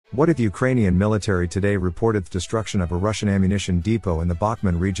What if Ukrainian military today reported the destruction of a Russian ammunition depot in the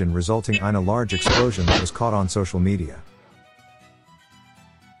Bakhmut region, resulting in a large explosion that was caught on social media?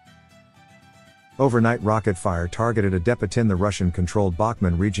 Overnight rocket fire targeted a depot in the Russian-controlled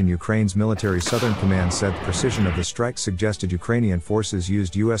Bakhmut region. Ukraine's military southern command said the precision of the strike suggested Ukrainian forces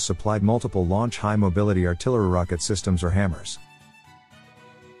used US-supplied multiple launch high-mobility artillery rocket systems or hammers.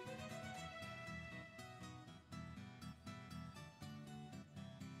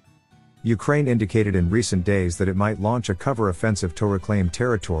 Ukraine indicated in recent days that it might launch a cover offensive to reclaim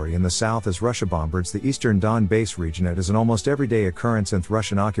territory in the south as Russia bombards the eastern Donbass region. It is an almost everyday occurrence in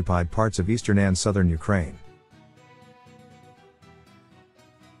Russian-occupied parts of eastern and southern Ukraine.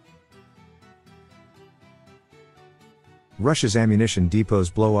 Russia's ammunition depots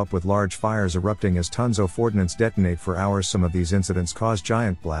blow up with large fires erupting as tons of ordnance detonate for hours. Some of these incidents cause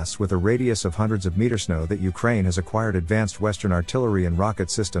giant blasts with a radius of hundreds of meters. Know that Ukraine has acquired advanced Western artillery and rocket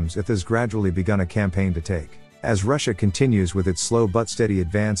systems. It has gradually begun a campaign to take. As Russia continues with its slow but steady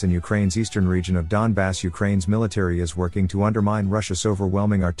advance in Ukraine's eastern region of Donbass, Ukraine's military is working to undermine Russia's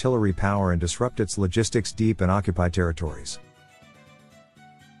overwhelming artillery power and disrupt its logistics deep in occupied territories.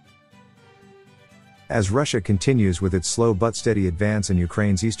 As Russia continues with its slow but steady advance in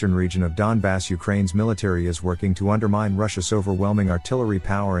Ukraine's eastern region of Donbass, Ukraine's military is working to undermine Russia's overwhelming artillery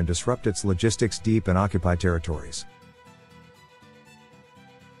power and disrupt its logistics deep in occupied territories.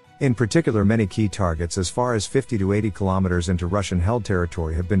 In particular, many key targets as far as 50 to 80 kilometers into Russian-held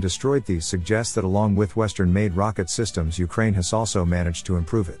territory have been destroyed. These suggest that along with Western-made rocket systems, Ukraine has also managed to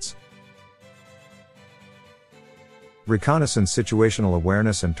improve its reconnaissance, situational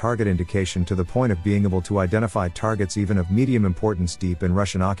awareness and target indication to the point of being able to identify targets even of medium importance deep in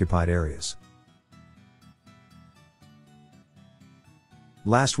Russian-occupied areas.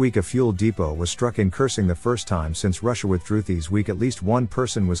 Last week a fuel depot was struck in Kherson, the first time since Russia withdrew. This week at least one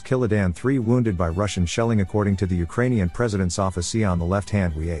person was killed and 3 wounded by Russian shelling, according to the Ukrainian president's office. See on the left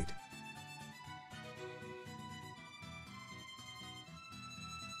hand. We ate.